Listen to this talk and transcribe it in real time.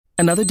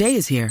Another day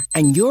is here,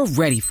 and you're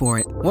ready for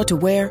it. What to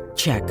wear?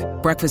 Check.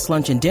 Breakfast,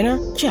 lunch, and dinner?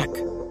 Check.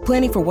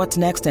 Planning for what's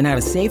next and how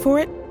to save for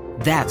it?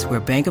 That's where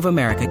Bank of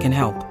America can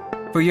help.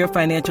 For your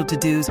financial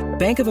to-dos,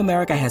 Bank of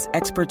America has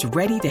experts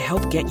ready to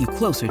help get you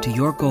closer to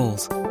your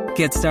goals.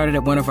 Get started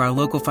at one of our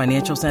local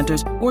financial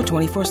centers or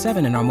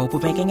 24/7 in our mobile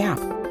banking app.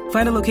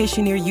 Find a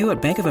location near you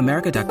at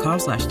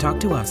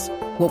bankofamerica.com/talktous.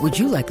 What would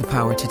you like the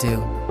power to do?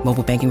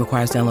 Mobile banking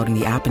requires downloading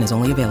the app and is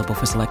only available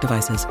for select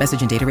devices.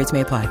 Message and data rates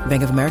may apply.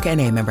 Bank of America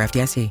N.A., member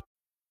FDIC.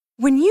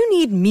 When you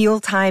need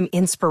mealtime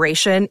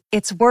inspiration,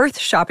 it's worth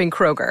shopping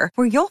Kroger,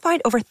 where you'll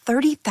find over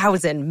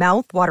 30,000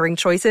 mouth-watering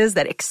choices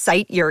that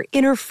excite your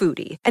inner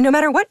foodie. And no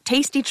matter what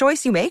tasty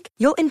choice you make,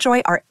 you'll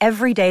enjoy our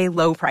everyday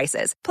low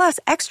prices, plus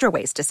extra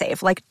ways to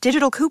save, like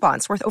digital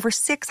coupons worth over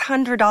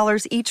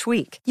 $600 each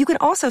week. You can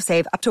also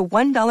save up to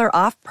 $1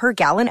 off per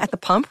gallon at the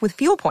pump with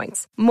fuel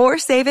points. More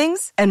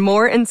savings and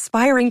more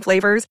inspiring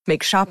flavors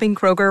make shopping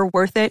Kroger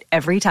worth it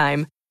every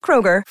time.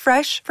 Kroger,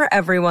 fresh for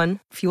everyone.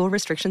 Fuel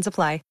restrictions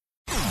apply.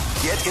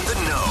 Get in the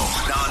know.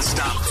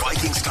 Non-stop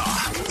Vikings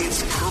talk.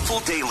 It's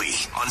Purple Daily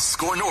on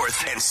Score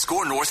North and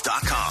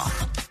ScoreNorth.com.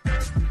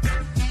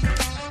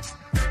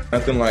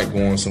 Nothing like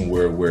going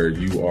somewhere where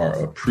you are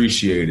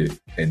appreciated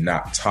and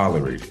not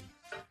tolerated.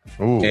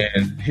 Ooh.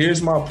 And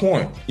here's my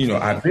point.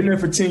 I've been there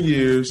for 10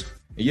 years.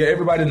 And yeah,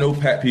 everybody know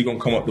Pat P gonna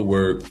come up to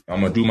work.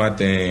 I'm gonna do my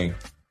thing.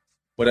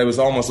 But it was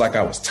almost like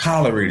I was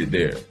tolerated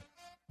there.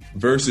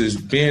 Versus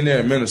being there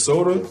in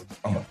Minnesota,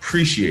 I'm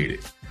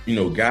appreciated.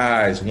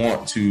 Guys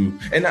want to,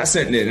 and not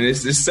saying that, and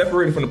it's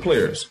separated from the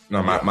players.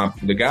 No,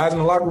 the guys in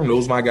the locker room,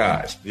 those are my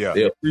guys. Yeah,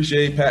 they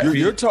appreciate Pat.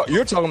 You're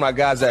talking about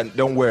guys that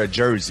don't wear a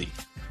jersey,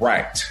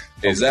 right?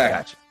 Exactly.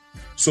 Gotcha.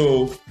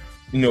 So,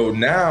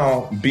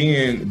 now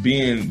being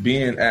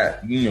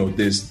at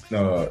this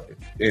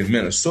in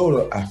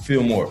Minnesota, I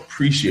feel more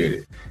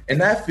appreciated, and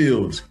that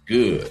feels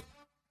good.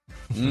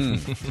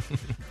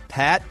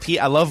 Pat P.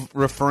 I love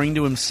referring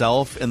to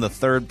himself in the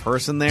third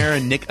person there. A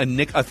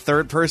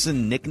third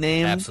person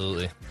nickname.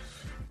 Absolutely.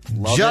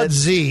 Judd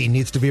Z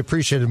needs to be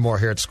appreciated more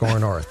here at Score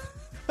North.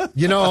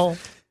 You my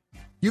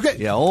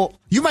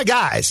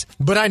guys,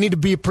 but I need to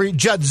be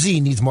Judd Z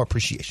needs more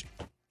appreciation.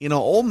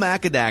 Old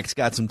Macadac's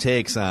got some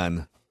takes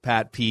on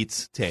Pat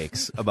Pete's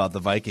takes about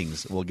the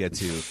Vikings. We'll get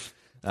to.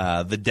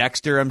 The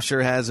Dexter, I'm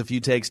sure, has a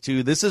few takes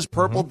too. This is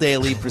Purple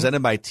Daily,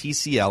 presented by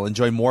TCL.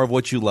 Enjoy more of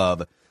what you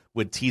love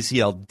with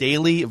TCL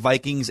Daily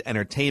Vikings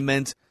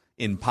Entertainment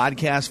in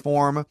podcast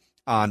form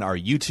on our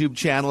YouTube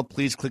channel.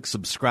 Please click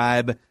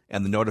subscribe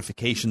and the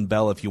notification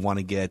bell if you want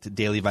to get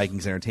Daily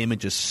Vikings Entertainment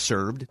just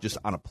served, just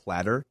on a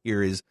platter.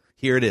 Here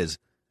it is.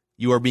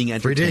 You are being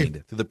entertained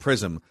 3D. Through the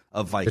prism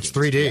of Vikings. It's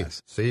 3D.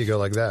 Yes. So you go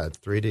like that.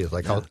 3D. It's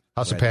like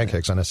House of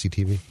Pancakes on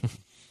SCTV.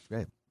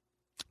 Great.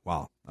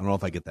 Wow. I don't know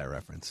if I get that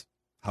reference.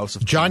 House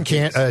of John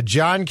Pancakes.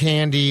 John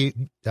Candy,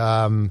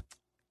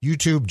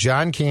 YouTube,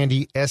 John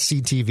Candy,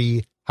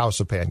 SCTV,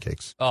 House of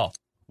Pancakes. Oh,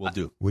 will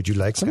do. Would you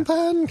like some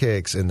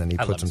pancakes? And then he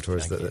puts them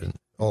towards John the.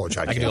 Oh,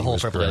 John Candy. I could do a whole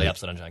was Purple great. Daily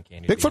episode on John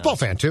Candy. Big football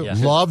fan too. Yeah.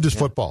 Loved his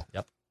football.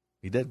 Yep.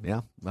 He did.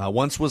 Yeah.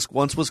 Once was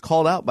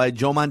called out by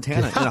Joe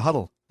Montana in a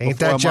huddle. Ain't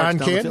that John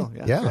Candy?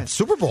 Yeah. Right.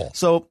 Super Bowl.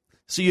 So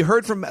you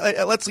heard from.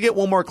 Let's get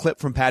one more clip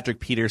from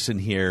Patrick Peterson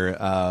here.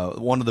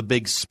 One of the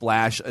big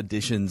splash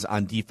additions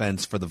on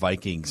defense for the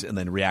Vikings, and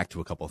then react to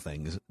a couple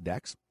things.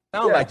 Dex.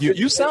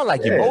 You sound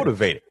like you're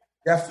motivated.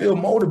 I feel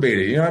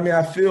motivated.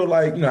 I feel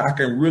like, I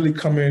can really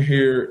come in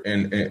here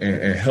and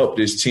help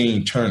this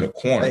team turn the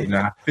corner.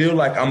 I feel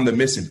like I'm the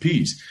missing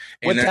piece.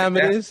 And what time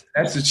it is?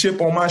 That's the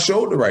chip on my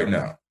shoulder right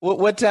now.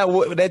 What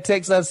time? That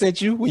text I sent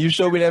you when you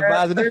showed me that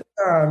positive?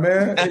 Time,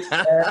 man. It's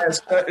ass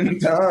cutting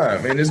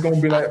time. And it's going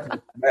to be like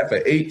that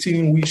for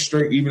 18 weeks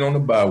straight, even on the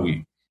bye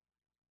week.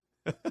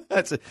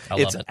 It's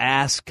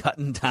ass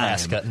cutting time.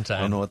 Ass cutting time.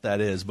 I don't know what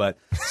that is, but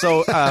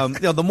so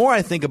the more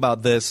I think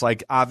about this,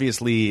 like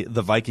obviously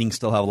the Vikings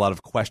still have a lot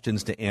of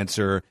questions to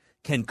answer.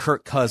 Can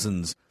Kirk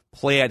Cousins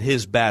play at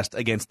his best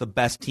against the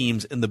best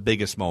teams in the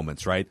biggest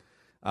moments? Right?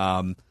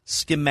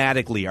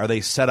 Schematically, are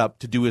they set up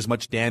to do as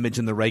much damage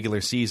in the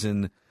regular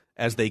season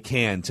as they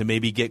can to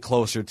maybe get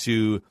closer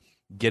to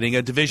getting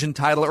a division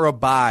title or a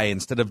bye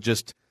instead of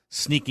just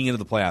sneaking into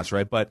the playoffs?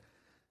 Right? But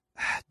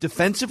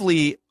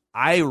defensively,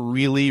 I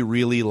really,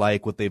 really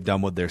like what they've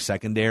done with their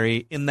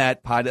secondary. In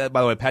that by the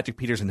way, Patrick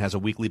Peterson has a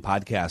weekly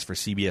podcast for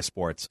CBS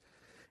Sports,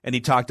 and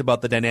he talked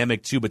about the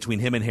dynamic too between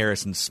him and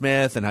Harrison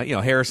Smith, and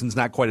how Harrison's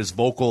not quite as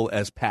vocal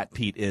as Pat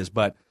Pete is,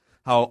 but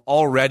how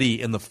already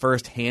in the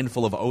first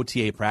handful of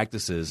OTA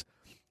practices,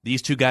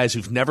 these two guys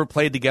who've never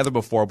played together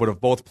before, but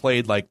have both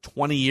played like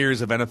 20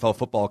 years of NFL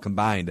football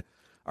combined,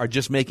 are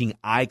just making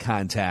eye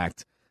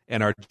contact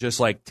and are just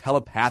like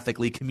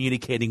telepathically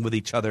communicating with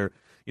each other.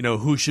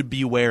 Who should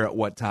be where at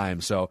what time.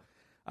 So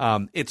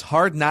it's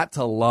hard not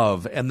to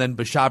love. And then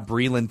Bashaud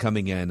Breeland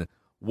coming in,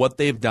 what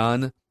they've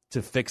done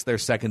to fix their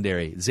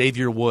secondary.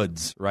 Xavier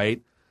Woods,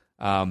 right?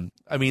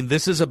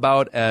 This is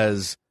about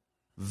as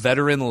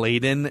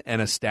veteran-laden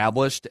and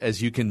established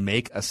as you can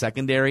make a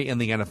secondary in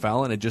the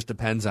NFL, and it just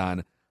depends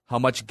on how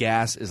much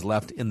gas is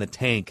left in the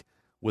tank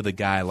with a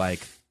guy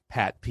like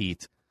Pat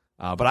Pete.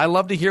 But I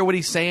love to hear what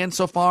he's saying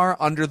so far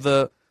under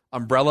the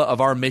umbrella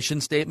of our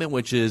mission statement,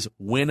 which is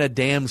win a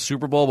damn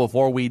Super Bowl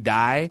before we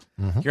die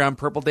here on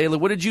Purple Daily.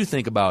 What did you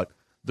think about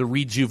the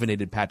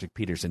rejuvenated Patrick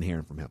Peterson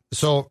hearing from him?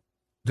 So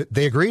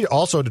they agreed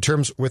also to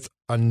terms with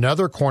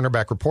another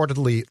cornerback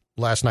reportedly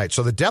last night.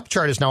 So the depth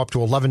chart is now up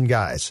to 11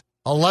 guys.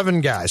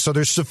 11 guys. So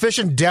there's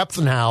sufficient depth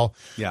now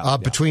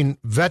between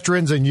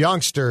veterans and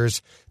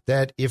youngsters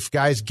that if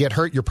guys get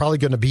hurt, you're probably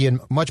going to be in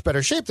much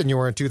better shape than you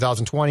were in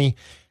 2020.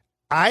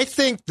 I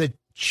think the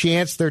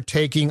chance they're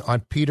taking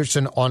on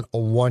Peterson on a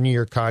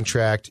 1-year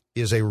contract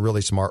is a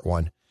really smart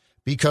one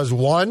because,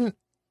 one,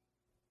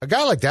 a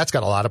guy like that's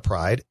got a lot of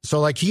pride.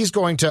 So, like, he's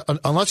going to,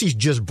 unless he's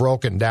just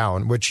broken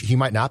down, which he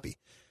might not be,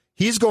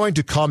 he's going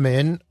to come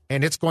in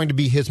and it's going to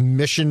be his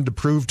mission to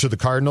prove to the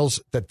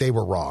Cardinals that they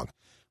were wrong,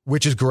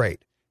 which is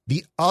great.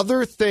 The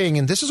other thing,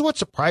 and this is what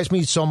surprised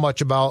me so much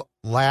about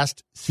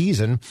last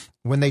season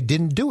when they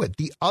didn't do it.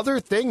 The other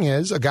thing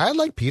is a guy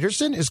like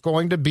Peterson is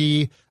going to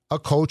be a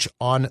coach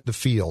on the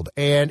field.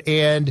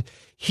 And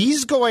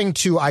he's going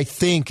to, I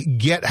think,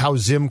 get how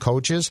Zim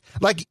coaches.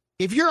 Like,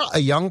 if you're a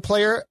young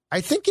player, I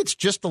think it's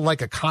just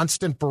like a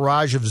constant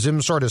barrage of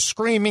Zim sort of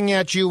screaming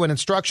at you and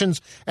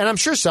instructions. And I'm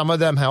sure some of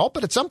them help.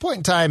 But at some point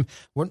in time,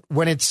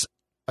 when it's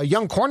a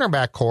young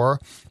cornerback core,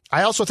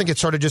 I also think it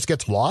sort of just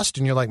gets lost.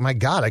 And you're like, my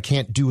God, I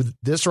can't do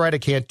this right. I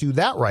can't do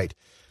that right.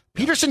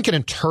 Peterson can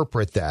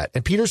interpret that.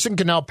 And Peterson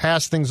can now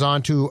pass things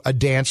on to a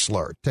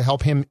Dantzler to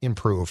help him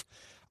improve.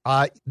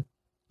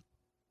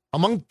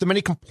 Among the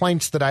many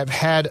complaints that I've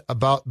had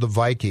about the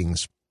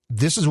Vikings,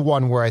 this is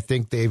one where I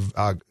think they've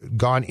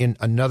gone in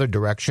another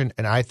direction,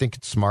 and I think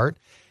it's smart.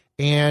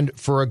 And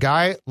for a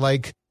guy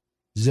like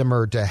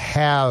Zimmer to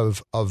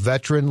have a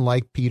veteran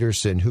like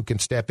Peterson who can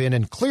step in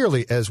and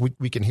clearly, as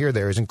we can hear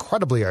there, is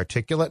incredibly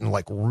articulate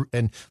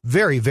and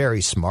very,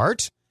 very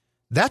smart,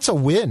 that's a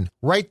win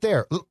right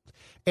there.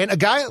 And a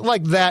guy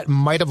like that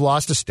might have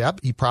lost a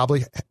step. He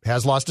probably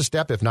has lost a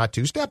step, if not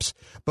 2 steps.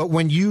 But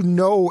when you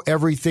know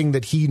everything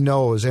that he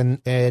knows and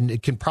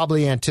it can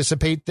probably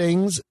anticipate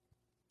things,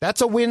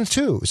 that's a win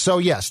too. So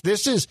yes,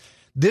 this is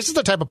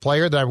the type of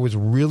player that I was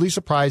really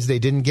surprised they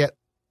didn't get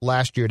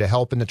last year to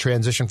help in the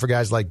transition for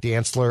guys like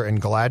Dantzler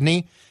and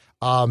Gladney.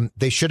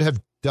 They should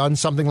have done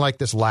something like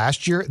this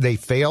last year. They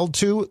failed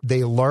to.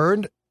 They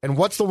learned. And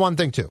what's the one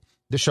thing too?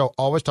 The show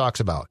always talks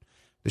about.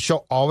 The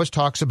show always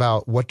talks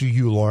about what do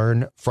you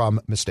learn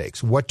from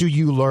mistakes? What do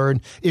you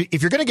learn?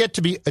 If you're going to get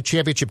to be a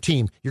championship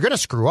team, you're going to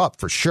screw up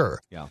for sure.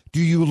 Yeah.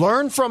 Do you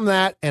learn from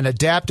that and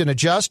adapt and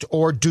adjust?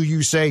 Or do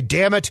you say,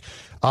 damn it,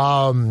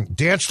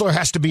 Dantzler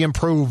has to be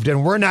improved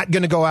and we're not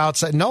going to go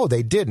outside? No,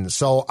 they didn't.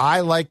 So I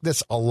like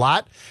this a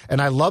lot.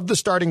 And I love the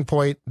starting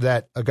point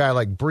that a guy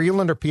like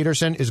Breeland or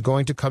Peterson is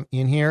going to come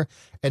in here.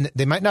 And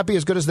they might not be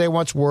as good as they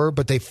once were,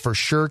 but they for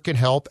sure can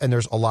help. And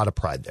there's a lot of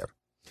pride there.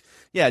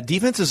 Yeah,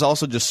 defense is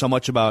also just so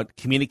much about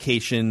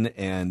communication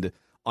and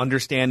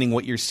understanding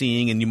what you're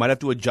seeing, and you might have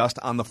to adjust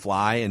on the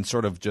fly and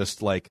sort of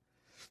just like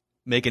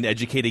make an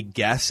educated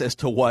guess as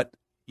to what,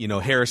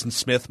 Harrison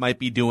Smith might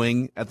be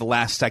doing at the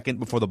last second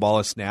before the ball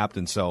is snapped.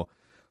 And so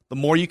the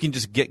more you can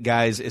just get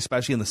guys,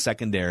 especially in the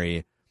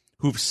secondary,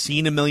 who've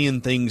seen a million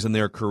things in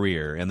their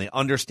career and they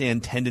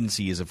understand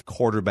tendencies of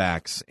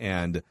quarterbacks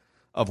and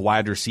of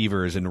wide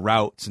receivers and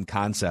routes and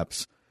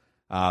concepts.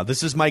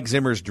 This is Mike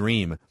Zimmer's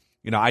dream.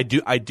 I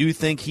do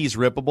think he's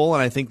rippable,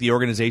 and I think the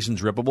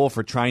organization's rippable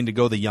for trying to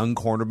go the young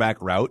cornerback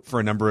route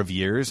for a number of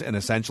years and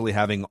essentially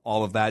having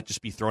all of that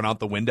just be thrown out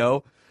the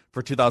window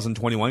for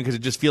 2021 because it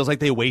just feels like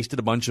they wasted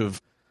a bunch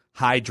of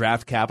high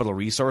draft capital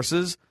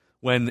resources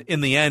when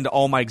in the end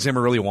all Mike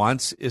Zimmer really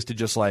wants is to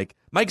just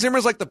Mike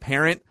Zimmer's like the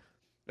parent,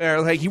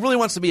 or he really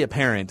wants to be a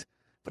parent.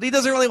 But he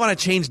doesn't really want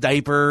to change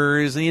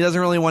diapers, and he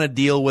doesn't really want to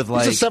deal with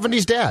He's a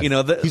 70s dad.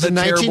 He's the a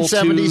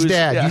 1970s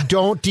dad. Yeah. You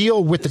don't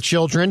deal with the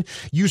children.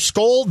 You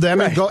scold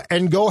them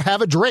and go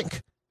have a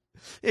drink.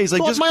 Yeah, he's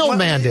like, just my old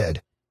man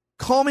did.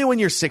 Call me when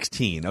you're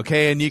 16,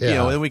 okay? And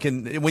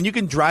and when you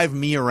can drive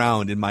me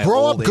around in my grow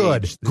old up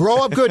good. age.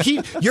 Grow up good.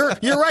 You're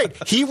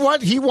right. He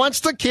wants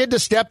the kid to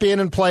step in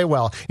and play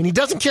well, and he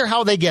doesn't care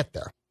how they get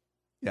there.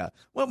 Yeah.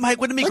 Well, Mike,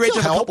 wouldn't it be great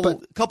to have a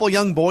couple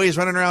young boys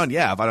running around?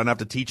 Yeah, if I don't have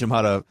to teach them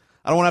how to.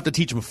 I don't want to have to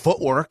teach them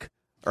footwork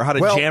or how to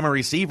jam a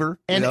receiver.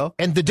 And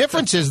the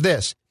difference is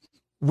this.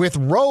 With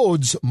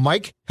Rhodes,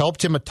 Mike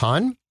helped him a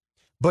ton,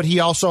 but he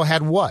also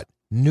had what?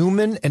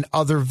 Newman and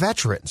other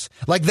veterans.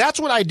 That's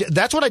what I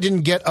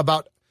didn't get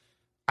about.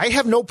 I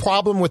have no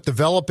problem with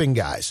developing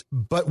guys,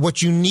 but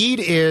what you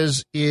need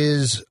is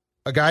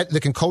a guy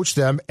that can coach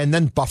them and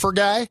then buffer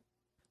guy.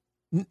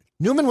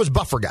 Newman was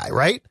buffer guy,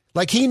 right?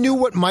 He knew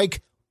what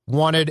Mike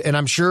wanted, and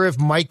I'm sure if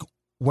Mike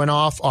went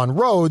off on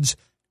Rhodes,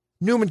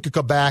 Newman could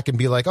go back and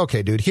be like,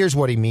 okay, dude, here's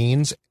what he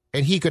means,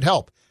 and he could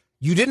help.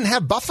 You didn't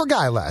have buffer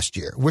guy last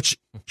year, which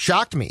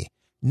shocked me.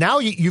 Now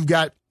you've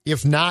got,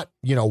 if not,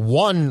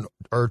 1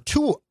 or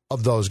 2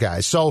 of those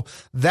guys. So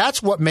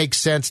that's what makes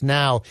sense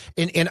now.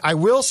 And I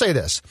will say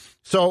this.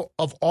 So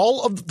of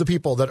all of the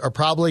people that are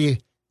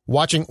probably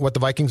watching what the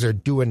Vikings are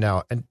doing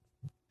now and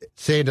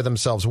saying to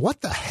themselves,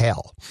 what the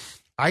hell?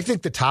 I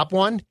think the top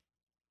one,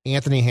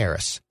 Anthony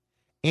Harris.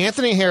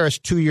 Anthony Harris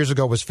 2 years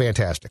ago was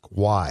fantastic.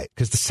 Why?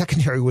 Because the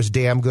secondary was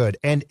damn good.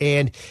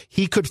 And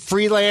he could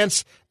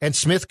freelance, and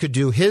Smith could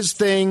do his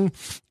thing.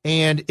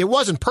 And it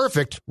wasn't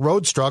perfect.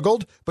 Rhodes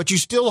struggled, but you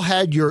still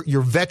had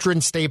your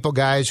veteran staple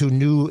guys who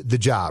knew the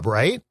job,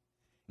 right?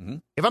 Mm-hmm.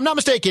 If I'm not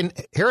mistaken,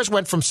 Harris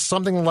went from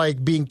something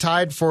like being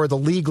tied for the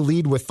league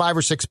lead with 5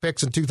 or 6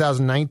 picks in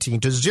 2019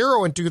 to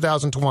 0 in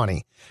 2020.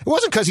 It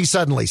wasn't because he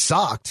suddenly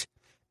sucked.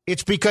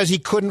 It's because he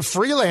couldn't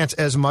freelance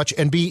as much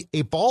and be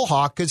a ball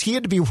hawk because he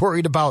had to be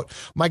worried about,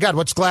 my God,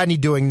 what's Gladney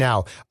doing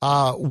now?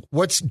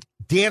 What's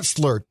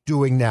Dantzler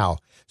doing now?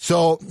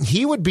 So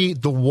he would be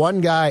the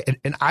one guy,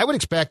 and I would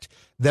expect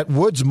that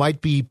Woods might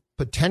be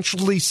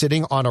potentially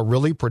sitting on a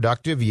really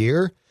productive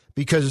year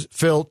because,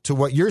 Phil, to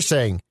what you're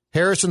saying,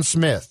 Harrison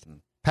Smith,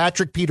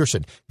 Patrick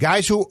Peterson,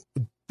 guys who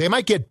they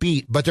might get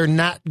beat, but they're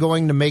not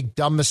going to make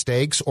dumb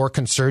mistakes or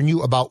concern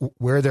you about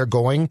where they're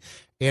going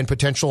and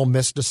potential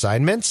missed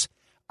assignments.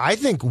 I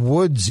think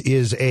Woods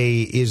is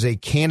a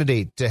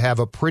candidate to have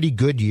a pretty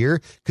good year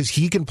because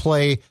he can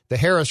play the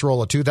Harris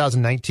role of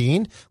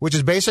 2019, which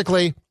is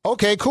basically,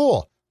 okay,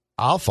 cool,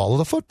 I'll follow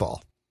the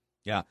football.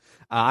 Yeah.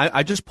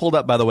 I just pulled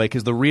up, by the way,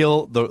 because the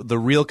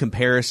real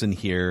comparison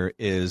here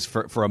is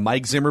for a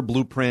Mike Zimmer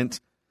blueprint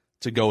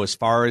to go as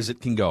far as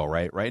it can go,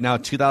 right? Right now,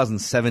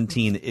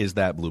 2017 is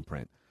that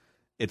blueprint.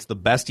 It's the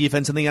best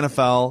defense in the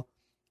NFL.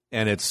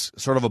 And it's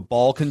sort of a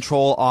ball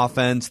control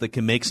offense that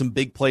can make some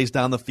big plays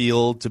down the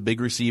field to big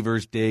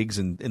receivers, Diggs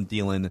and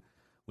Thielen.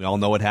 We all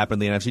know what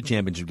happened in the NFC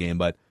Championship game,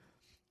 but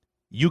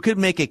you could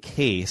make a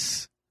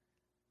case.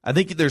 I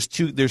think there's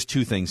two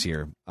things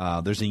here.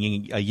 There's a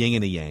yin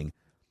and a yang.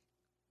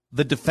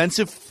 The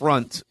defensive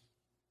front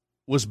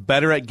was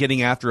better at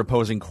getting after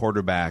opposing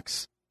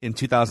quarterbacks in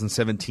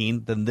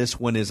 2017 than this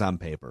one is on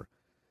paper.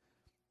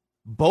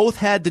 Both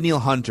had Danielle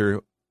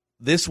Hunter.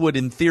 This would,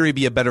 in theory,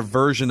 be a better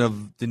version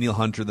of Danielle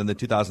Hunter than the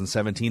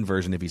 2017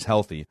 version if he's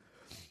healthy.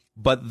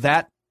 But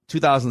that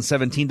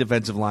 2017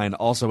 defensive line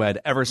also had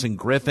Everson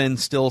Griffin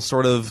still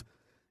sort of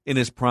in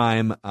his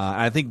prime.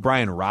 I think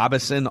Brian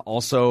Robinson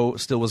also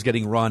still was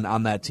getting run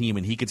on that team,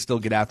 and he could still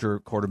get after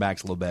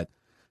quarterbacks a little bit.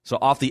 So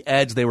off the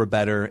edge, they were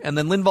better. And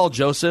then Linval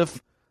Joseph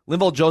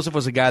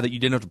was a guy that you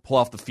didn't have to pull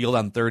off the field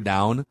on third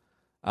down.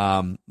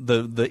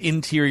 The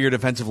interior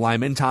defensive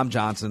lineman, Tom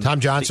Johnson.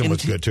 Tom Johnson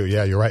was good, too.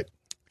 Yeah, you're right.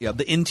 Yeah,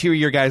 the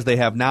interior guys they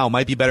have now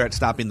might be better at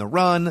stopping the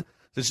run.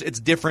 It's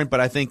different, but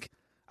I think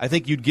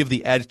you'd give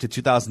the edge to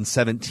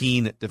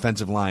 2017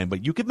 defensive line.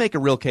 But you could make a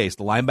real case.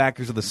 The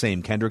linebackers are the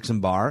same, Kendricks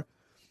and Barr.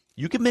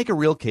 You could make a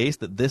real case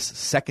that this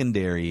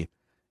secondary,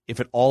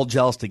 if it all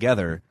gels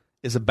together,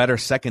 is a better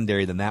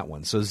secondary than that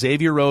one. So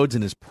Xavier Rhodes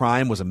in his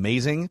prime was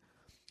amazing.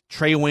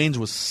 Trey Waynes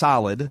was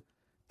solid.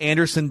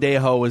 Anderson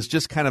Dejo was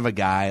just kind of a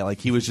guy.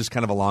 Like, he was just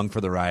kind of along for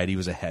the ride. He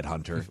was a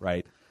headhunter,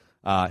 right?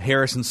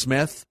 Harrison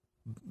Smith,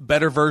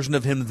 better version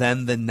of him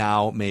then than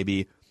now,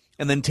 maybe.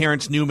 And then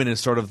Terrence Newman is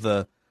sort of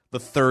the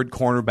third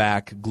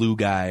cornerback glue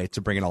guy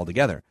to bring it all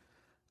together.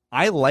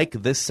 I like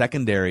this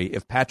secondary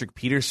if Patrick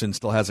Peterson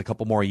still has a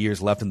couple more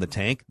years left in the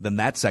tank than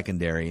that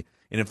secondary.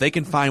 And if they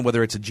can find,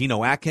 whether it's a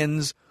Geno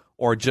Atkins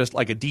or just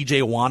like a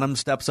DJ Wanham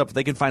steps up, if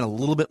they can find a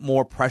little bit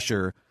more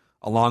pressure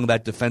along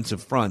that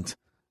defensive front,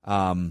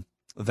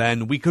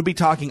 then we could be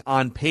talking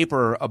on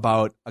paper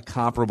about a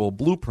comparable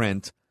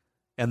blueprint.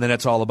 And then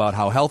it's all about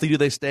how healthy do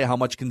they stay, how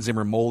much can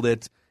Zimmer mold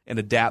it and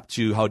adapt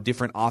to how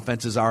different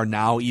offenses are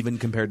now, even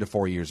compared to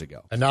 4 years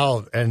ago.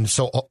 And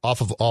so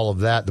off of all of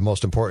that, the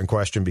most important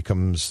question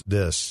becomes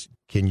this: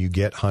 can you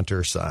get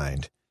Hunter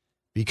signed?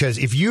 Because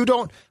if you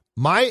don't,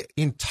 my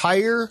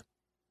entire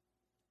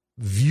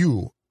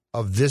view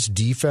of this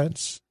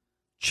defense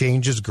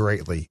changes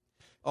greatly.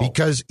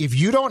 Because if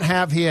you don't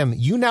have him,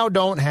 you now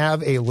don't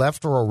have a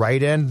left or a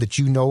right end that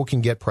you know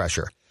can get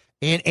pressure.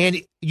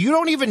 And you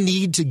don't even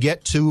need to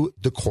get to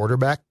the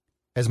quarterback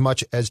as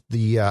much as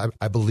the,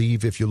 I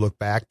believe, if you look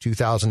back,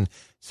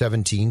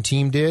 2017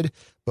 team did.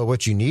 But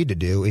what you need to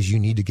do is you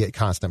need to get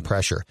constant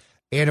pressure.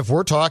 And if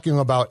we're talking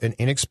about an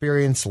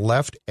inexperienced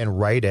left and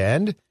right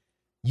end,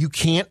 you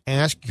can't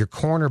ask your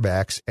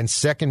cornerbacks and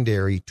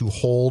secondary to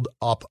hold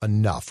up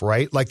enough,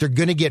 right? Like, they're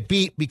going to get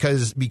beat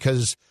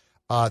because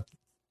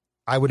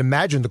I would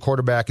imagine the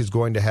quarterback is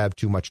going to have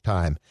too much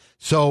time.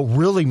 So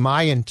really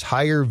my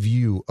entire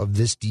view of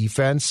this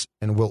defense,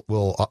 and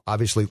we'll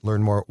obviously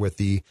learn more with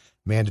the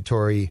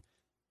mandatory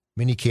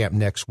minicamp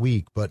next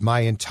week, but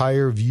my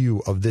entire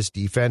view of this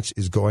defense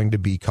is going to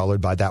be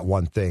colored by that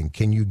one thing.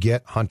 Can you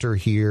get Hunter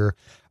here?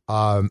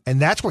 And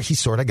that's where he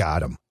sort of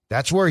got him.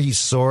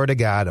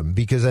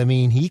 Because, I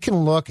mean, he can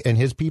look and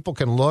his people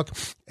can look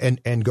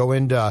and go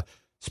into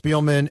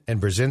Spielman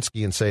and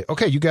Brzezinski and say,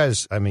 okay, you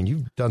guys, I mean,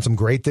 you've done some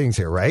great things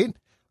here, right?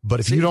 But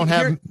if you don't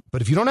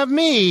have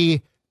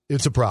me,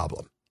 it's a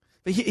problem.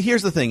 But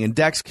here's the thing, and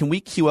Dex, can we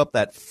cue up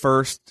that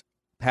first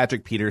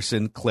Patrick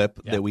Peterson clip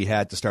that we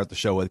had to start the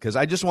show with? Because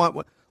I just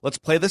let's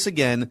play this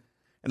again,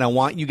 and I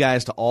want you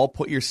guys to all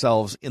put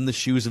yourselves in the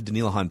shoes of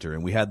Danielle Hunter.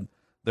 And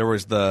there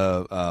was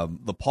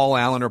the Paul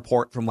Allen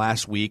report from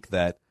last week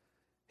that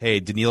hey,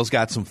 Daniil's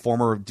got some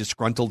former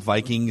disgruntled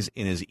Vikings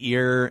in his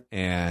ear,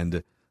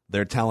 and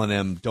they're telling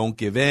him don't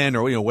give in,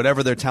 or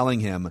whatever they're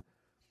telling him.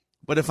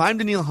 But if I'm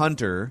Daniil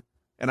Hunter,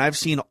 and I've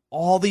seen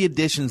all the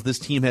additions this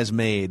team has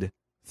made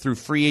through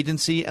free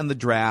agency and the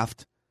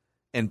draft,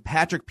 and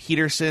Patrick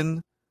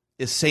Peterson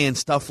is saying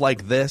stuff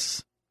like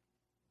this.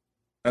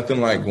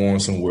 Nothing like going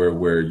somewhere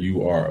where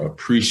you are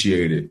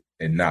appreciated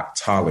and not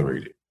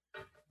tolerated.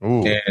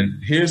 Ooh.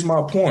 And here's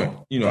my point.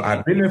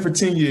 I've been there for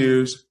 10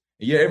 years.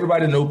 Yeah,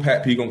 everybody know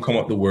Pat P gonna come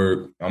up to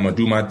work. I'm gonna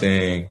do my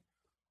thing.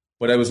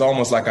 But it was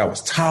almost like I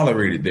was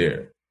tolerated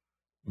there.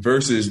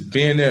 Versus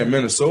being there in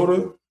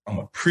Minnesota, I'm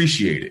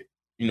appreciated.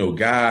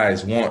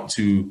 Guys want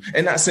to,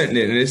 and not saying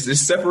that it's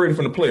separated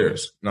from the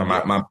players.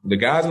 Now, the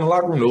guys in the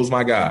locker room, those are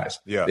my guys.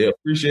 Yeah, they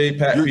appreciate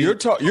Pat P. You're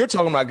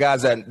talking about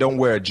guys that don't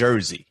wear a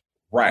jersey,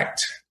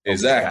 right?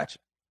 Exactly. Gotcha.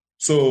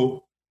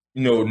 So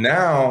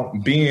now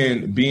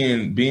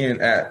being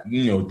at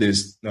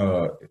this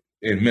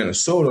in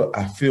Minnesota,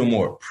 I feel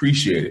more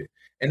appreciated,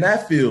 and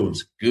that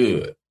feels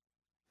good.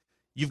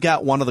 You've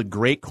got one of the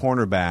great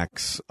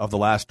cornerbacks of the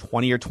last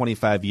 20 or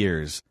 25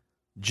 years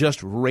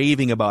just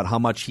raving about how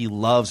much he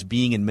loves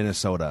being in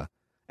Minnesota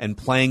and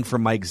playing for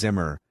Mike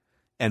Zimmer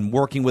and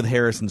working with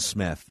Harrison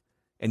Smith.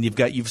 And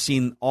you've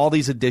seen all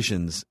these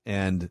additions,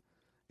 and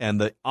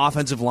the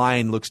offensive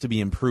line looks to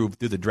be improved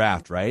through the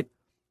draft, right?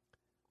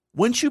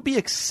 Wouldn't you be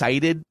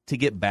excited to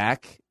get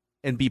back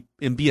and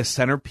be a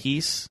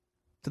centerpiece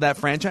to that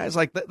franchise?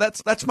 Like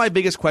that's my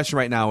biggest question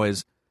right now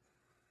is,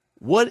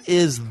 what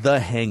is the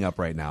hang up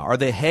right now? Are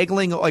they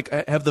haggling? Like,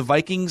 have the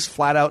Vikings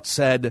flat out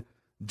said,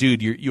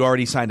 dude, you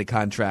already signed a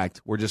contract.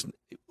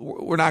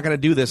 We're not going to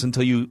do this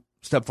until you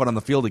step foot on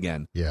the field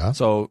again. Yeah.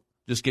 So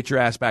just get your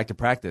ass back to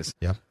practice.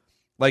 Yeah.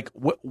 Like,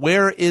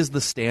 where is the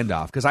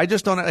standoff? Because I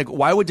just don't like.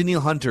 Why would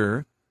Daniil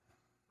Hunter,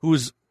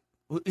 he's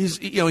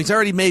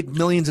already made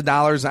millions of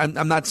dollars.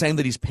 I'm not saying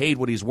that he's paid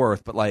what he's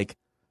worth, but like,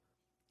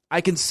 I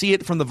can see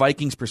it from the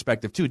Vikings'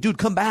 perspective too. Dude,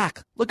 come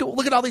back. Look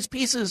at all these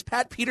pieces.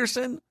 Pat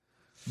Peterson,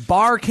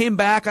 Barr came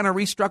back on a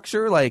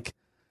restructure. Like,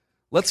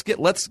 let's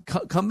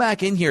come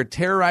back in here,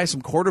 terrorize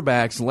some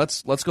quarterbacks, and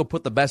let's go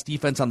put the best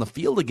defense on the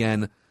field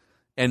again.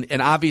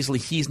 And obviously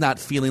he's not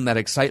feeling that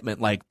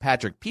excitement like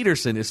Patrick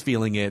Peterson is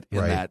feeling it in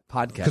that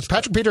podcast. Because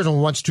Patrick Peterson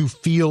wants to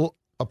feel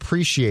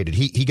appreciated.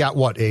 He got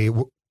a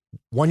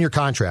 1-year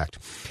contract.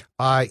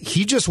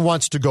 He just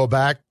wants to go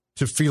back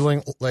to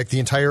feeling like the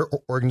entire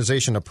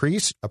organization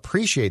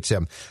appreciates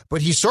him.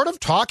 But he's sort of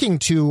talking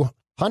to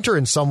Hunter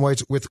in some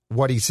ways with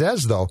what he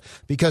says, though,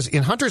 because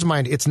in Hunter's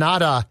mind, it's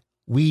not a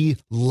 "we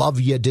love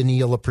you,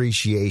 Daniil"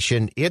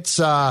 appreciation. It's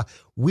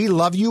 "we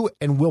love you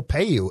and we'll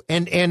pay you."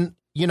 And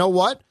you know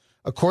what?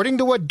 According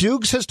to what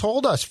Dukes has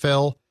told us,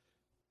 Phil,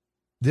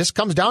 this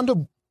comes down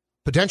to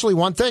potentially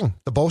one thing: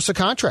 the Bosa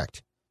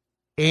contract.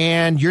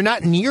 And you're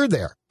not near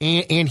there.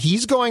 And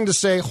he's going to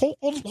say,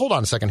 hold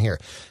on a second here.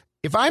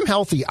 If I'm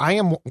healthy, I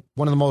am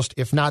one of the most,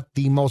 if not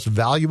the most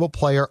valuable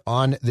player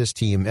on this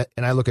team.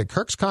 And I look at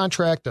Kirk's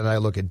contract, and I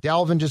look at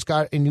Dalvin just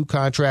got a new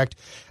contract.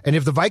 And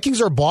if the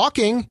Vikings are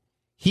balking,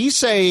 he's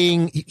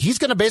saying he's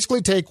going to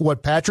basically take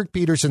what Patrick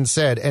Peterson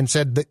said and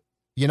said that,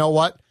 you know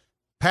what,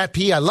 Pat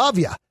P, I love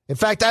you. In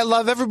fact, I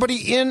love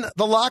everybody in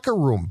the locker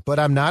room, but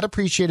I'm not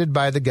appreciated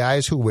by the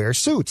guys who wear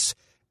suits.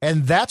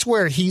 And that's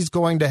where he's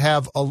going to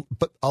have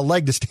a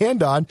leg to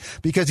stand on,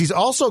 because he's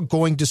also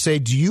going to say,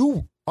 do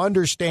you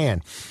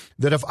understand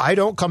that if I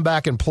don't come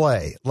back and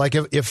play, like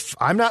if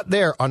I'm not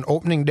there on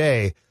opening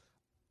day,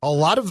 a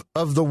lot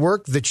of the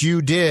work that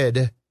you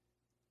did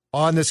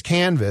on this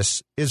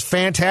canvas is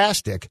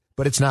fantastic,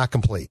 but it's not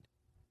complete.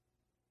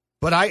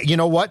 But you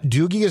know what?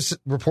 Doogie has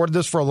reported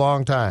this for a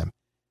long time.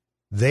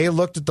 They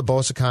looked at the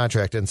Bosa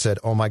contract and said,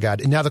 oh, my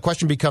God. And now the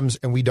question becomes,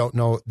 and we don't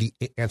know the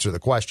answer to the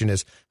question,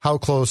 is how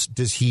close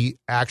does he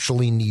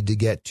actually need to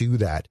get to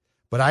that?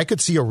 But I could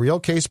see a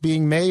real case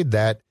being made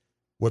that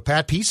what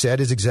Pat P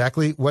said is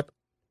exactly what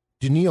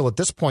Daniil at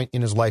this point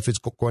in his life is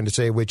going to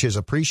say, which is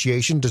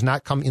appreciation does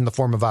not come in the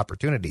form of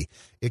opportunity.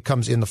 It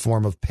comes in the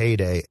form of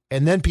payday.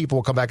 And then people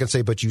will come back and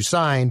say, but you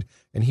signed.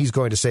 And he's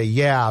going to say,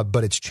 yeah,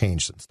 but it's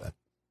changed since then.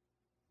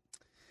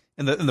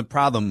 And the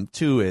problem,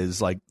 too,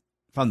 is like,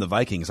 if I'm the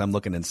Vikings, I'm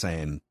looking and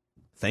saying,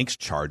 thanks,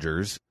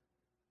 Chargers.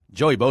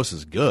 Joey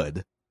Bosa's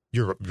good.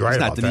 You're right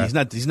about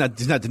that.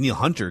 He's not Daniil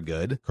Hunter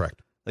good.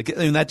 Correct. Like,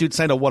 I mean, that dude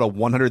signed a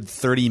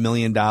 $130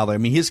 million. I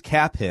mean, his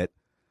cap hit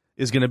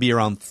is going to be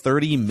around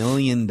 $30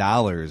 million,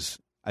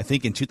 I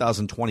think, in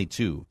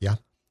 2022. Yeah.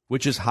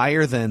 Which is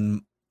higher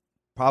than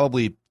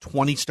probably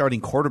 20 starting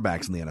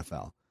quarterbacks in the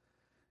NFL.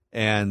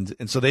 And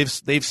so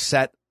they've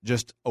set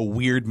just a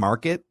weird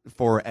market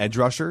for edge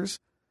rushers.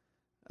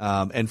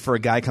 And for a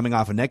guy coming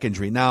off a neck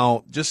injury.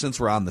 Now, just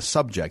since we're on the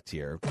subject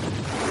here.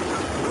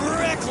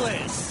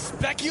 Reckless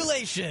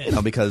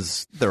speculation.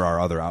 Because there are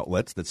other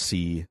outlets that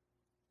see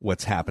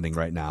what's happening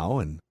right now.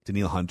 And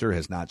Daniil Hunter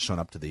has not shown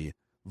up to the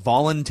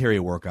voluntary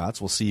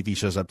workouts. We'll see if he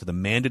shows up to the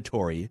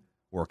mandatory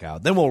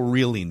workout. Then we'll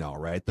really know,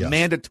 right? The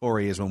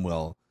mandatory is when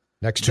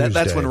next Tuesday.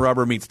 That's when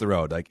rubber meets the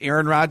road. Like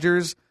Aaron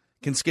Rodgers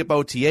can skip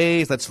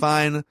OTAs. That's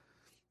fine.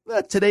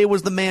 today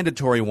was the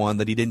mandatory one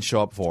that he didn't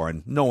show up for,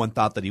 and no one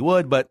thought that he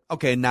would, but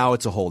okay, now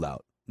it's a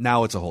holdout.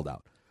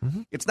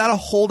 Mm-hmm. It's not a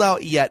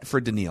holdout yet for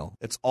Daniil.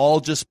 It's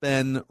all just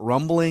been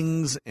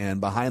rumblings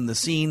and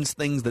behind-the-scenes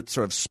things that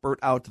sort of spurt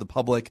out to the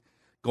public,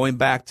 going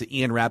back to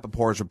Ian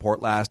Rappaport's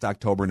report last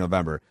October,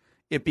 November.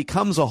 It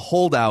becomes a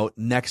holdout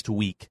next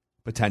week,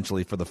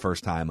 potentially for the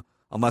first time,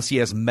 unless he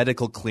has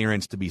medical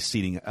clearance to be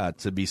sitting out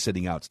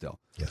still.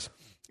 Yes.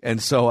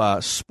 And so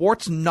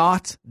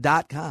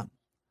sportsnaut.com.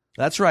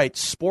 That's right,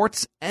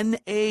 SportsNaut.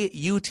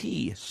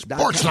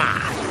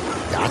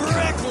 Sportsnaut.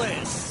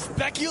 Reckless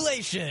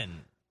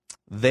speculation.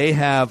 They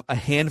have a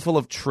handful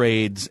of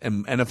trades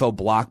and NFL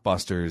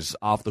blockbusters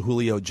off the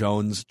Julio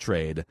Jones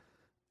trade,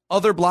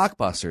 other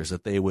blockbusters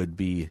that they would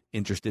be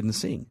interested in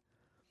seeing.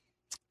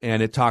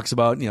 And it talks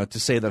about, to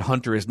say that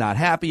Hunter is not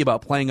happy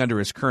about playing under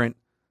his current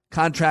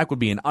contract would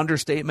be an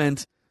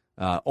understatement.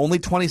 Only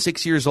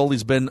 26 years old.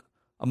 He's been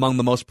among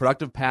the most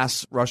productive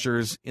pass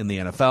rushers in the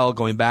NFL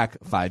going back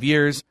 5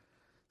 years.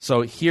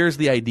 So here's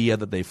the idea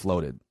that they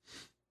floated.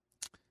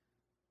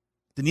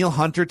 Daniil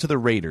Hunter to the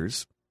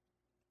Raiders,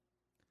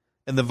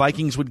 and the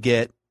Vikings would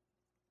get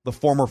the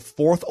former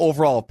 4th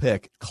overall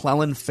pick,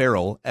 Clelin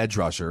Ferrell, edge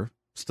rusher,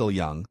 still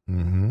young,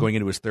 going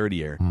into his 3rd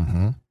year,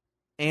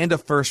 and a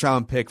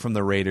first-round pick from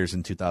the Raiders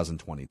in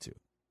 2022.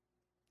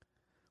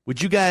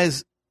 Would you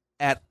guys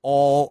at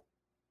all,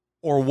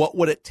 or what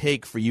would it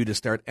take for you to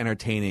start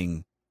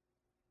entertaining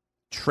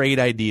trade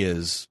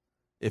ideas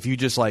if you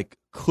just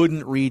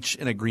couldn't reach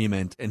an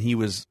agreement and he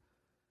was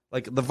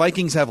the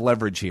Vikings have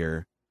leverage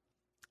here,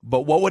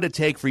 but what would it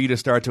take for you to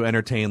start to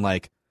entertain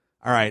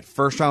all right,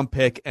 first round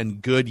pick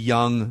and good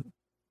young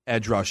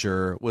edge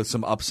rusher with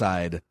some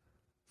upside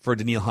for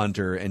Daniil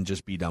Hunter and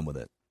just be done with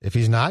it? If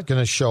he's not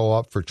going to show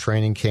up for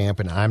training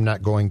camp and I'm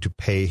not going to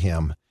pay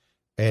him,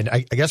 and I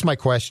guess my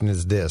question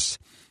is this: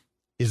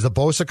 is the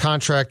Bosa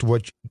contract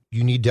what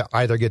you need to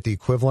either get the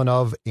equivalent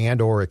of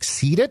and or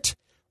exceed it?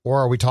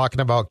 Or are we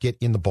talking about get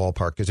in the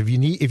ballpark? Because if you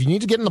need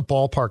to get in the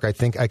ballpark, I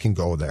think I can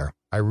go there.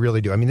 I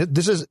really do. I mean,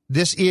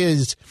 this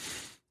is,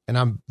 and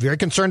I'm very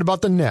concerned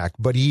about the neck,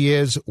 but he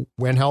is,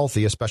 when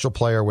healthy, a special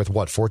player with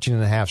 14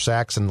 and a half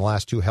sacks in the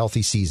last 2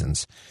 healthy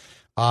seasons.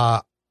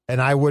 And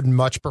I would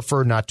much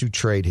prefer not to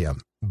trade him.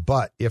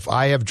 But if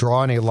I have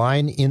drawn a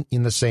line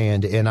in the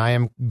sand and I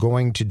am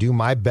going to do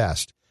my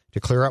best to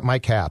clear up my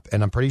cap,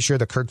 and I'm pretty sure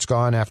that Kurt's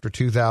gone after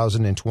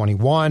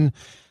 2021,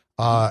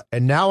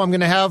 and now I'm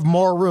going to have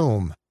more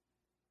room.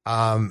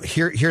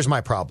 Here's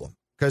my problem,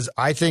 because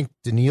I think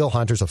Daniil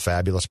Hunter's a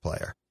fabulous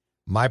player.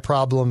 My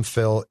problem,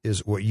 Phil,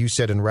 is what you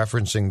said in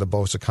referencing the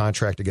Bosa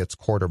contract against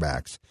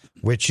quarterbacks,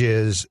 which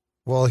is,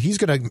 well, he's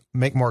going to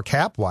make more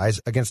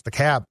cap-wise against the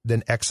cap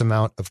than X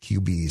amount of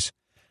QBs.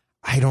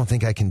 I don't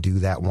think I can do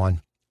that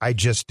one. I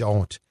just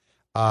don't.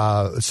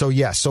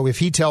 So if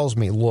he tells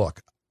me,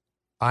 look,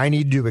 I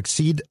need to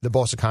exceed the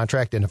Bosa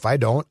contract, and if I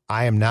don't,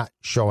 I am not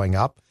showing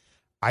up,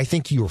 I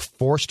think you're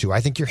forced to. I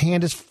think your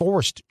hand is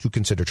forced to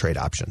consider trade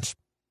options.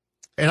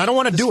 And I don't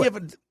want to do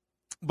it.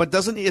 But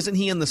isn't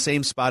he in the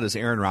same spot as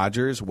Aaron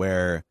Rodgers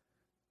where,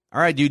 all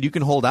right, dude, you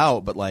can hold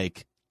out, but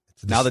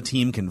now the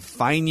team can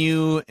fine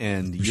you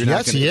and you're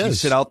not going to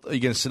sit out. You're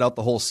going to sit out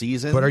the whole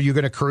season. But are you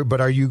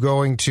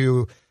going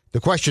to the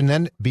question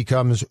then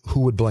becomes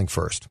who would blink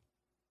first?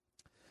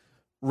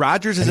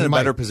 Rodgers is in a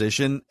better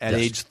position at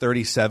age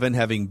 37,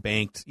 having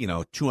banked,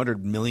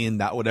 $200 million,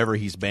 whatever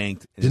he's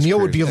banked. Daniil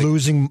would be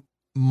losing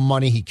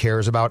money he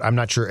cares about. I'm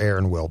not sure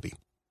Aaron will be.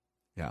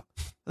 Yeah.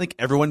 I think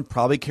everyone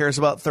probably cares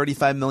about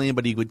 $35 million,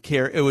 but he would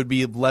care. It would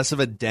be less of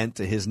a dent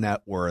to his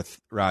net worth,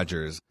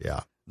 Rodgers,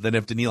 than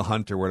if Daniil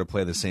Hunter were to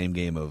play the same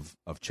game of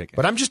chicken.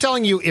 But I'm just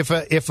telling you,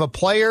 if a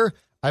player,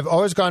 I've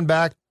always gone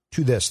back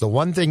to this. The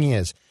one thing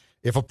is,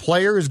 if a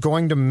player is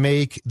going to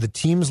make the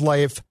team's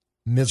life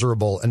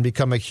miserable and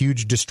become a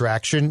huge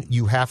distraction,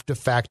 you have to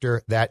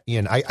factor that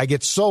in. I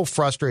get so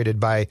frustrated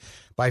by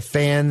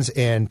fans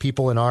and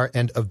people in our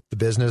end of the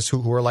business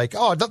who are like,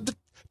 oh, the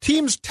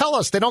teams tell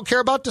us they don't care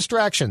about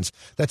distractions.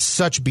 That's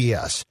such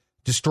BS.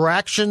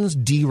 Distractions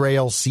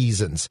derail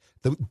seasons.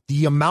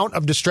 The amount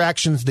of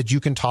distractions that you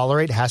can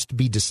tolerate has to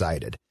be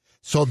decided.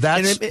 So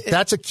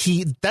that's a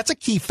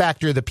key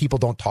factor that people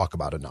don't talk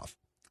about enough.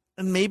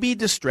 And maybe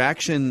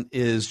distraction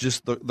is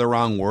just the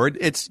wrong word.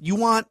 It's you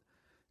want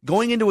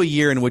going into a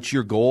year in which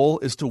your goal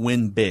is to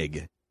win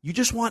big. You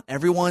just want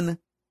everyone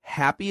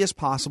happy as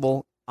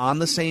possible, on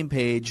the same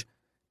page,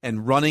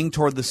 and running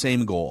toward the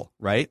same goal,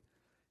 right?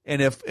 And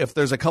if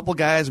there's a couple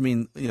guys,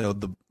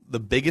 the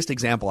biggest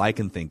example I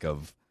can think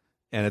of,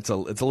 and it's a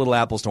little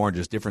apples to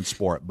oranges, different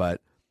sport,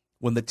 but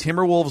when the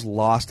Timberwolves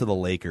lost to the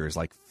Lakers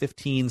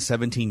 15,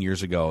 17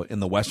 years ago in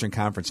the Western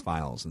Conference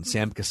Finals, and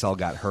Sam Cassell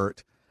got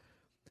hurt,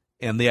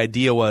 and the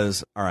idea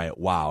was, all right,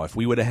 wow, if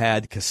we would have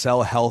had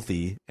Cassell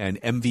healthy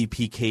and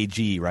MVP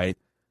KG, right,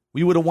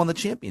 we would have won the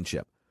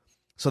championship.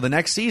 So the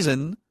next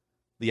season,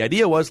 the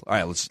idea was, all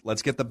right,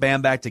 let's get the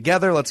band back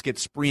together. Let's get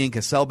Spree and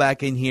Cassell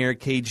back in here,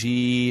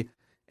 KG,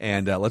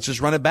 and let's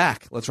just run it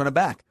back. Let's run it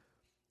back.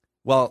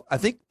 Well, I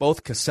think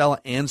both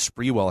Casella and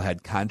Sprewell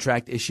had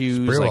contract issues.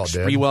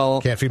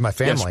 Sprewell can't feed my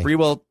family. Yeah,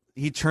 Sprewell,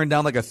 he turned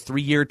down like a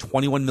 3-year,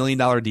 $21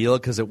 million deal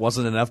because it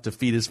wasn't enough to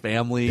feed his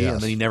family, and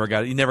then he never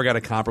got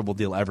a comparable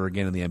deal ever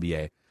again in the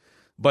NBA.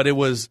 But it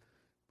was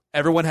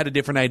everyone had a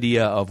different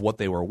idea of what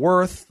they were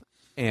worth,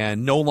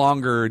 and no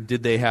longer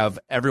did they have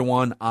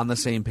everyone on the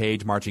same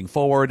page marching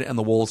forward. And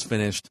the Wolves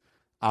finished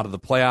out of the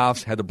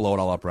playoffs, had to blow it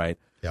all up right.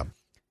 Yeah.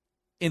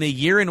 In a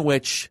year in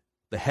which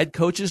the head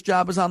coach's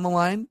job is on the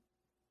line,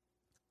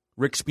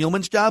 Rick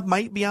Spielman's job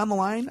might be on the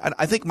line.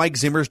 I think Mike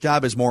Zimmer's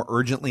job is more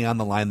urgently on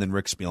the line than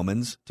Rick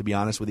Spielman's, to be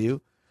honest with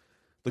you.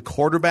 The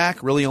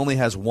quarterback really only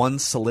has one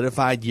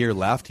solidified year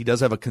left. He does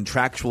have a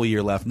contractual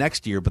year left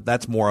next year, but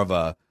that's more of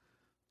a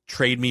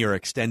trade me or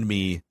extend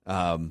me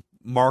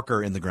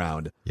marker in the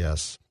ground.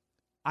 Yes.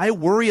 I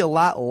worry a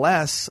lot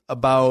less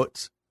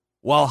about,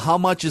 well, how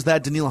much is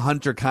that Danielle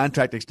Hunter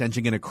contract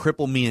extension going to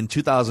cripple me in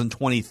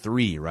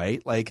 2023,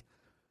 right? Like,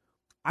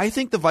 I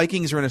think the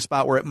Vikings are in a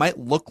spot where it might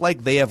look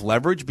like they have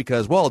leverage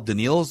because, well,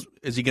 Danielle's,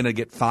 is he going to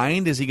get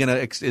fined? Is he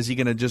going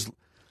to just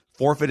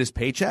forfeit his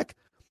paycheck?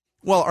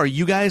 Well, are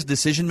you guys,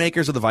 decision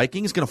makers of the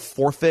Vikings, going to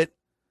forfeit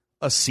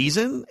a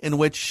season in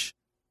which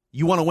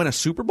you want to win a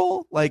Super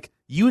Bowl? Like,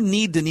 you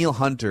need Danielle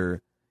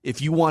Hunter if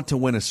you want to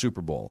win a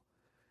Super Bowl.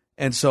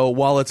 And so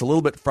while it's a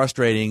little bit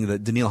frustrating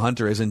that Danielle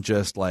Hunter isn't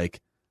just like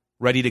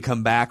ready to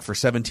come back for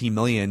 $17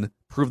 million,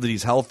 prove that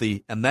he's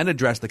healthy, and then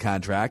address the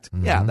contract,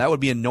 yeah, that would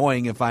be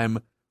annoying if I'm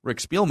Rick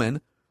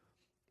Spielman.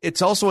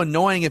 It's also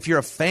annoying if you're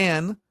a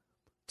fan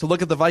to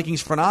look at the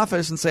Vikings front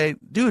office and say,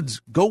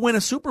 dudes, go win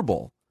a Super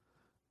Bowl.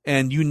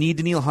 And you need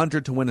Danielle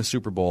Hunter to win a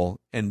Super Bowl.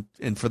 And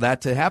for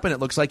that to happen, it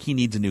looks like he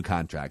needs a new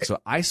contract. So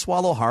I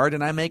swallow hard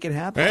and I make it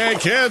happen. Hey,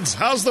 kids,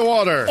 how's the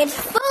water? It's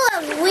full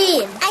of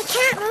weeds. I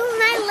can't move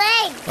my legs.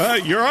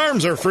 Your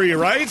arms are free,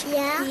 right?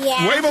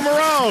 Yeah. Wave them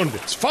around.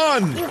 It's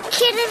fun. You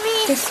kidding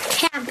me? This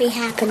can't be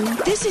happening.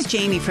 This is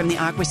Jamie from the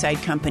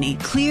Aquaside Company.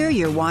 Clear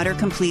your water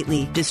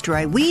completely.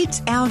 Destroy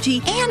weeds,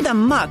 algae, and the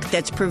muck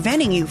that's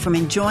preventing you from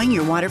enjoying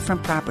your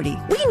waterfront property.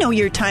 We know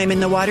your time in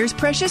the water is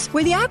precious.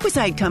 We're the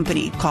Aquaside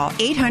Company. Call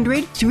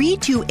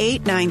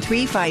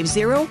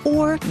 800-328-9350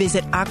 or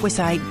visit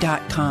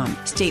aquaside.com.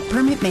 State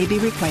permit may be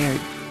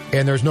required.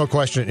 And there's no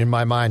question in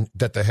my mind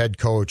that the head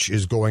coach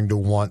is going to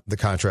want the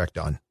contract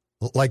done.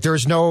 Like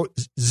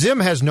Zim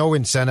has no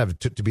incentive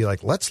to be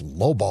like, let's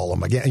lowball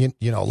him again.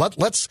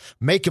 Let's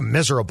make him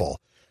miserable.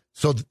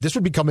 So this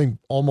would be coming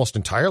almost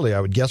entirely,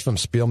 I would guess, from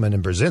Spielman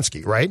and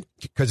Brzezinski, right?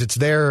 Because it's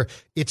the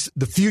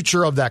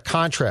future of that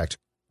contract.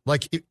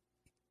 Like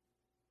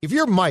if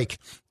you're Mike,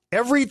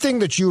 everything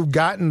that you've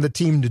gotten the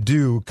team to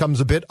do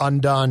comes a bit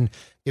undone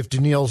if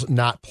Danielle's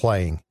not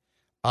playing.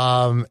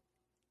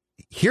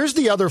 Here's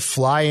the other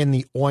fly in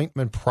the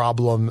ointment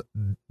problem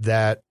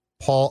that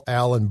Paul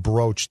Allen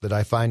broached that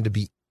I find to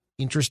be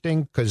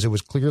interesting because it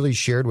was clearly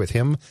shared with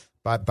him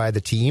by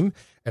the team.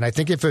 And I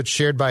think if it's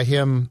shared by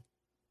him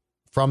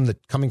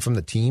coming from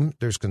the team,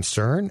 there's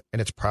concern,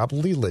 and it's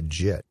probably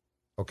legit.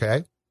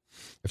 Okay?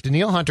 If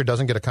Danielle Hunter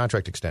doesn't get a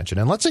contract extension,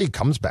 and let's say he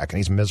comes back and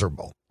he's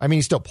miserable. I mean,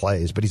 he still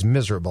plays, but he's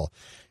miserable.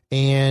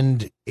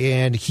 And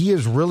he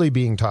is really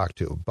being talked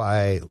to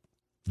by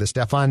the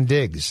Stephon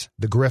Diggs,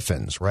 the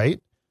Griffins,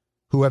 right?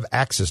 Who have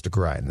access to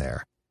grind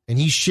there. And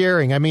he's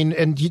sharing. I mean,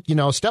 and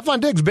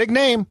Stephon Diggs, big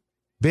name,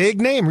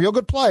 real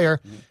good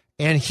player.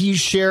 And he's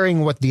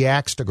sharing what the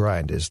axe to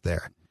grind is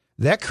there.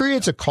 That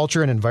creates a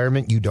culture and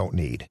environment you don't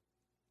need.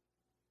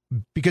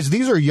 Because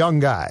these are young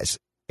guys.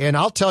 And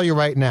I'll tell you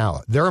right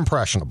now, they're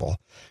impressionable.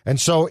 And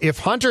so if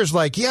Hunter's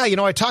like, yeah,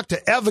 I talked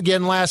to Ev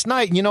again last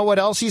night, and you know what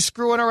else he's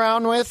screwing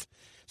around with?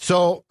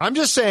 So I'm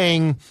just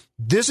saying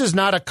this is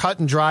not a cut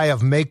and dry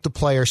of make the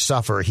player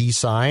suffer. He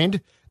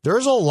signed.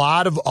 There's a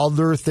lot of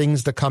other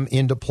things that come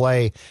into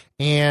play.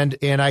 And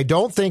I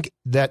don't think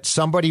that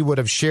somebody would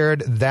have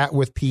shared that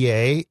with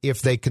PA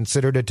if they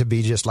considered it to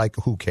be just like,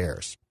 who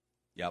cares?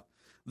 Yep.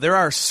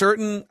 I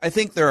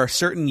think there are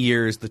certain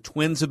years, the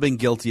Twins have been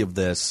guilty of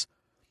this,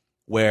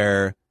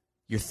 where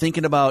you're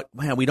thinking about,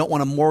 man, we don't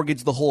want to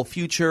mortgage the whole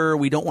future.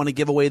 We don't want to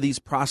give away these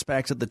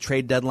prospects at the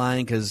trade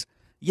deadline because,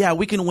 yeah,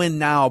 we can win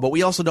now, but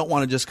we also don't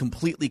want to just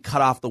completely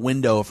cut off the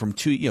window from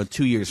 2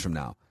 years from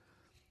now.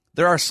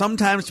 There are some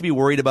times to be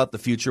worried about the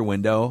future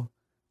window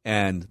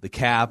and the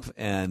cap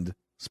and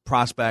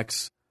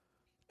prospects.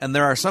 And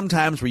there are some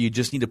times where you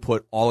just need to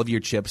put all of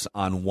your chips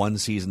on one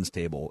season's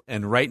table.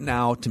 And right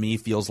now, to me,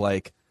 feels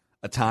like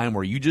a time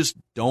where you just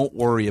don't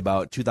worry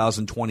about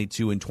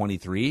 2022 and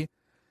 23.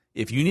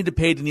 If you need to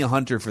pay Danielle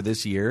Hunter for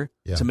this year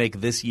to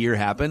make this year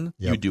happen,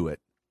 you do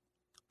it.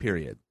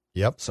 Period.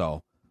 Yep.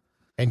 So,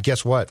 and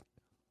guess what?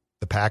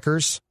 The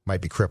Packers might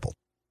be crippled.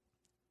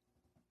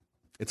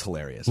 It's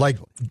hilarious. Like,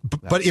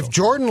 but if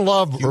Jordan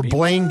Love or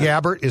Blaine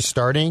Gabbert is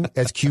starting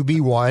as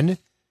QB1,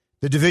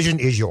 the division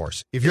is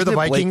yours. If you're the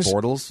Vikings,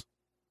 Blake Bortles?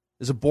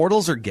 Is it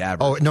Bortles or Gabbert?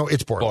 Oh no,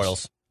 it's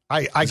Bortles.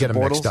 I get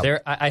them mixed up.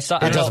 I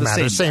saw. It doesn't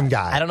matter. Same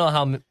guy. I don't know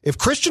how. If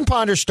Christian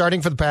Ponder's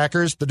starting for the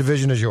Packers, the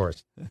division is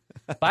yours.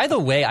 By the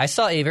way, I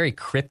saw a very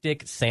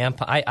cryptic Sam.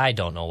 I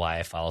don't know why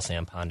I follow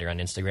Sam Ponder on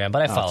Instagram,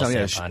 but I follow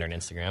Sam Ponder on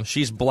Instagram.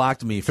 She's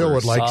blocked me. Phil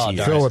would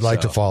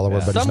like to follow her,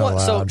 but he's not allowed.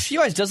 So she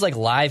always does like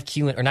live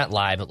or not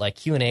live, but like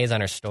Q&As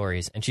on her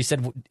stories. And she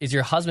said, "Is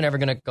your husband ever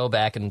going to go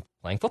back and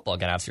playing football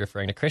again?" Obviously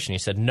referring to Christian. He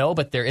said, "No,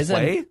 but there isn't."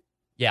 Play?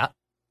 Yeah,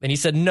 and he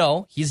said,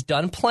 "No, he's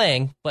done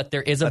playing, but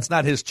there is a." That's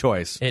not his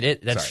choice.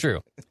 That's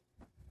true.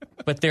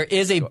 But there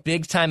is a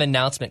big time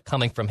announcement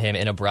coming from him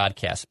in a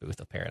broadcast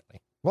booth, apparently.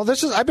 Well,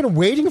 I've been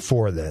waiting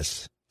for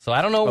this. So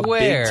I don't know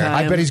where.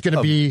 I bet he's going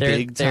to be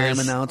big time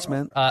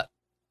announcement. I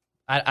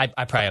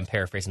probably am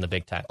paraphrasing the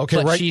big time. Okay,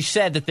 but right. She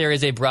said that there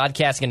is a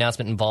broadcasting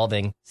announcement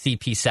involving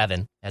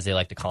CP7, as they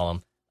like to call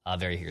him.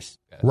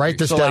 Write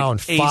this down.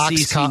 Like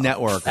Fox ACC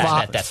Network.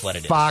 That's what it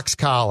is. Fox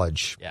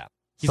College. Yeah.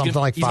 He's going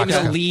to be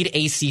the lead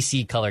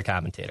ACC color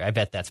commentator. I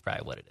bet that's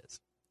probably what it is.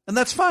 And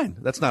that's fine.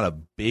 That's not a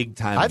big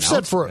time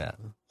announcement. Said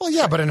well,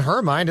 yeah, but in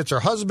her mind, it's her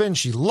husband.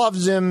 She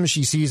loves him.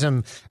 She sees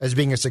him as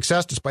being a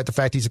success, despite the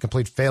fact he's a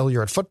complete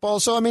failure at football.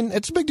 So, I mean,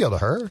 it's a big deal to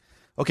her.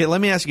 Okay, let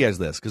me ask you guys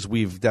this, because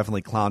we've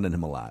definitely clowned on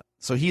him a lot.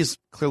 So he's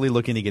clearly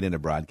looking to get into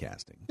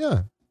broadcasting. Yeah,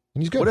 and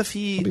he's good.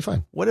 He'll be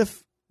fine. What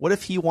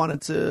if he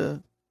wanted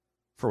to,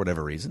 for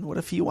whatever reason, what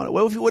if he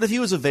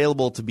was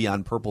available to be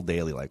on Purple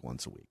Daily like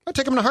once a week? I'd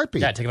take him in a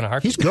heartbeat. Yeah, take him in a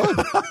heartbeat. He's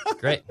good.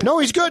 Great. No,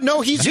 he's good.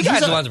 No, he's you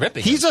guys are the ones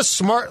ripping. He's a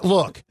smart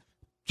look.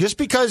 Just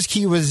because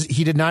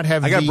he did not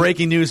have. I got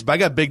breaking news. I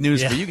got big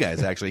news for you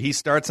guys. Actually, he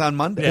starts on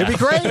Monday. It'd be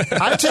great.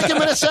 I'd take him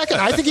in a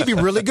second. I think he'd be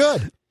really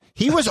good.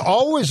 He was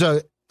always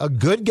a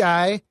good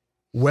guy,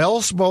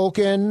 well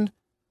spoken.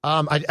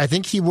 I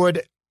think he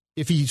would,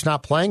 if he's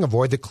not playing,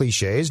 avoid the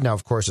cliches. Now,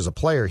 of course, as a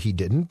player, he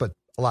didn't, but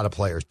a lot of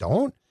players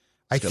don't.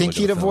 I think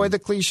he'd avoid the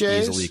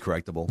cliches. Easily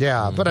correctable.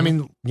 Yeah, but I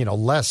mean,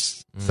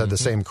 Les said the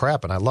same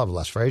crap, and I love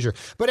Les Frazier.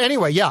 But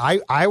anyway, yeah,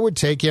 I would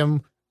take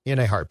him in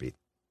a heartbeat.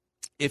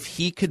 If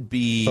he could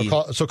be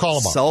so call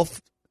him up.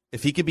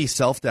 If he could be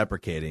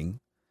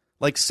self-deprecating,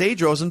 like Sage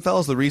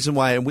Rosenfels, the reason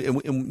why, and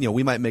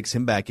we might mix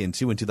him back in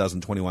too in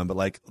 2021, but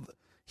like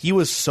he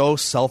was so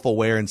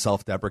self-aware and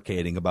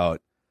self-deprecating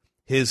about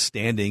his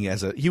standing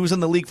he was in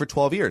the league for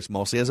 12 years,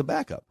 mostly as a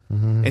backup,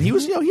 and he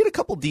was he had a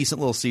couple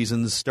decent little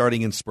seasons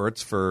starting in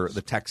spurts for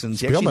the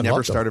Texans. He actually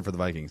never started for the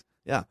Vikings.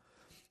 Yeah,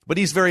 but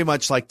he's very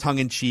much like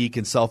tongue-in-cheek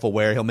and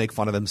self-aware. He'll make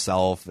fun of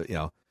himself.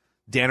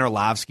 Dan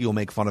Orlovsky will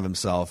make fun of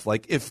himself.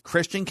 Like, if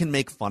Christian can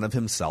make fun of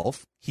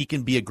himself, he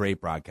can be a great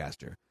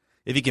broadcaster.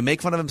 If he can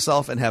make fun of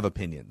himself and have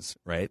opinions,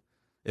 right?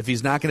 If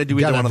he's not going to do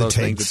either one of those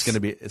things, it's going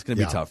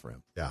to be tough for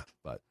him. Yeah.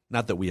 But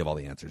not that we have all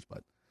the answers,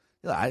 but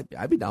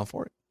I'd be down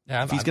for it.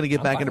 Yeah, if he's going to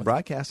get back into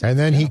broadcasting. And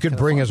then he could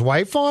bring his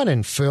wife on,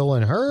 and Phil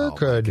and her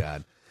could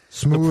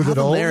smooth it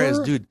over. There is,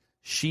 dude,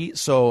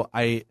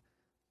 I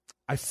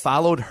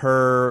followed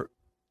her,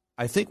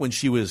 I think when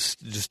she was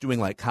just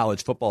doing like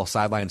college football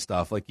sideline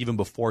stuff, like even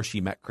before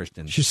she met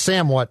Christian. She's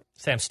Sam what?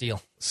 Sam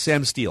Steele.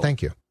 Sam Steele.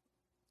 Thank you.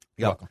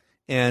 Yeah.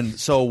 And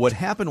so what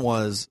happened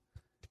was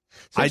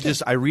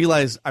I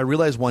realized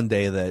one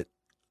day that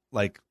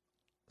like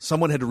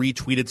someone had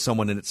retweeted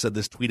someone and it said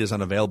this tweet is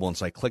unavailable, and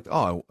so I clicked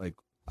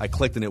I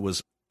clicked and it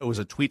was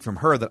a tweet from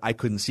her that I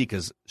couldn't see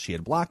because she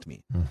had blocked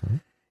me. Mm-hmm.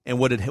 And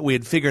we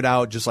had figured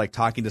out, just like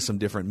talking to some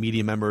different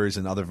media members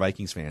and other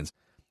Vikings fans,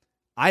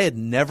 I had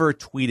never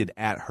tweeted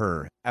at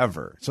her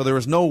ever. So there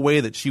was no way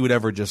that she would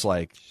ever just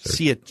like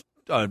see it.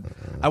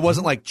 I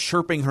wasn't like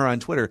chirping her on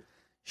Twitter.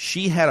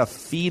 She had a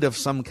feed of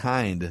some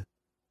kind,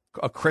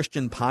 a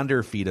Christian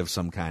Ponder feed of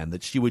some kind,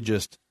 that she would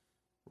just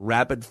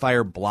rapid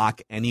fire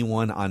block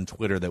anyone on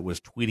Twitter that was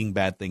tweeting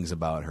bad things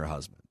about her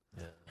husband.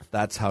 Yeah.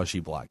 That's how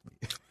she blocked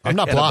me. I'm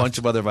not and blocked. A bunch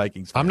of other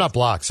Vikings fans. I'm not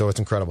blocked, so it's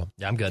incredible.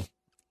 Yeah, I'm good.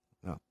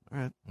 Oh, all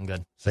right. I'm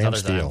good. Sam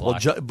Steele.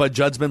 Well, but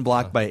Judd's been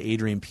blocked by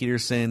Adrian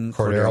Peterson,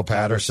 Cordero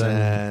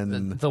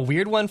Patterson. The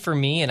weird one for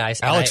me, and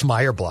Alex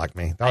Meyer blocked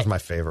me. That was my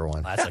favorite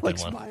one. That's a good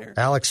one.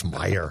 Alex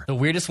Meyer. The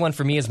weirdest one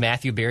for me is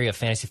Matthew Berry of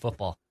fantasy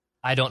football.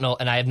 I don't know,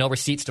 and I have no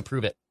receipts to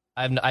prove it.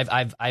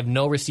 I have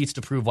no receipts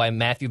to prove why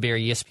Matthew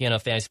Berry, ESPN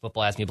of fantasy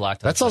football, has me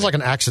blocked. That sounds like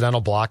an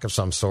accidental block of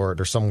some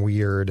sort or some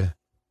weird.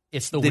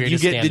 It's the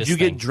weirdest. Did you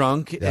get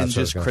drunk and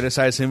just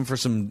criticize him for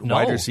some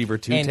wide receiver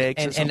two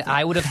takes? And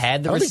I would have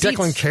had the receipts. I don't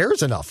think Declan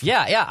cares enough.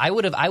 Yeah, I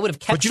would have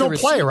kept. But you don't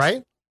play,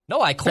 right?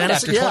 No, I quit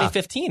after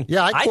 2015.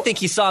 Yeah, I think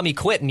he saw me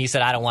quit and he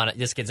said, "I don't want it.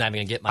 This kid's not even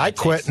going to get my." I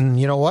quit, and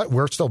you know what?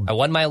 We're still. I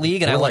won my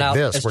league, and I went out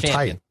as We're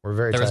champion. tight. We're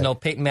very. There was tight. no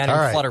Peyton Manning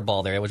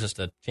flutterball there. It was just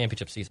a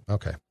championship season.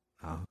 Okay.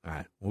 Oh, all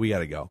right. Well, we got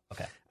to go.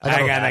 Okay.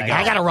 I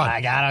gotta run. I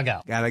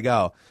gotta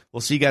go.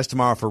 We'll see you guys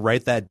tomorrow for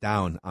Write That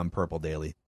Down on Purple Daily.